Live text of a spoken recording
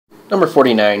Number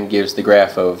 49 gives the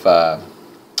graph of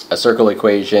a circle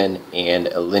equation and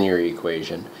a linear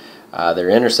equation. They're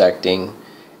intersecting,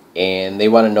 and they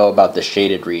want to know about the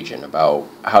shaded region, about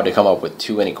how to come up with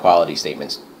two inequality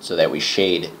statements so that we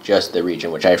shade just the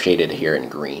region, which I've shaded here in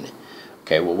green.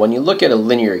 Okay, well, when you look at a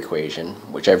linear equation,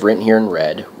 which I've written here in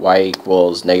red, y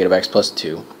equals negative x plus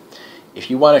 2, if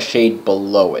you want to shade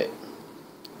below it,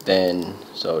 then,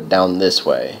 so down this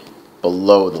way,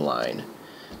 below the line,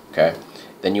 okay,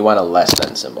 then you want a less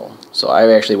than symbol. So I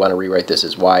actually want to rewrite this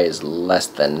as y is less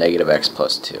than negative x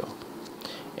plus 2.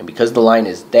 And because the line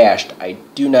is dashed, I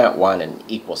do not want an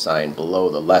equal sign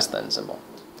below the less than symbol.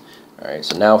 Alright,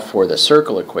 so now for the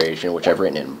circle equation, which I've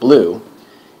written in blue,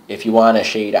 if you want to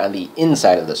shade on the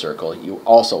inside of the circle, you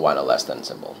also want a less than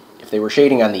symbol. If they were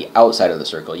shading on the outside of the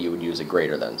circle, you would use a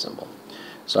greater than symbol.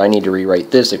 So I need to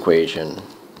rewrite this equation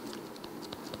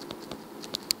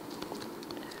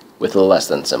with a less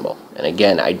than symbol. And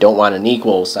again, I don't want an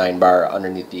equal sign bar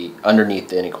underneath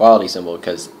the inequality symbol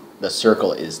because the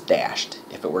circle is dashed.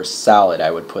 If it were solid, I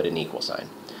would put an equal sign.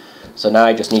 So now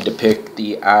I just need to pick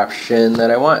the option that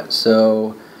I want.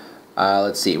 So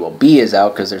let's see. Well, B is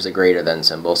out because there's a greater than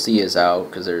symbol. C is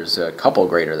out because there's a couple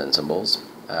greater than symbols.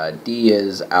 D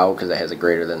is out because it has a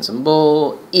greater than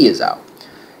symbol. E is out.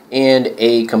 And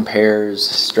A compares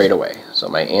straight away. So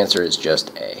my answer is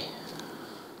just A.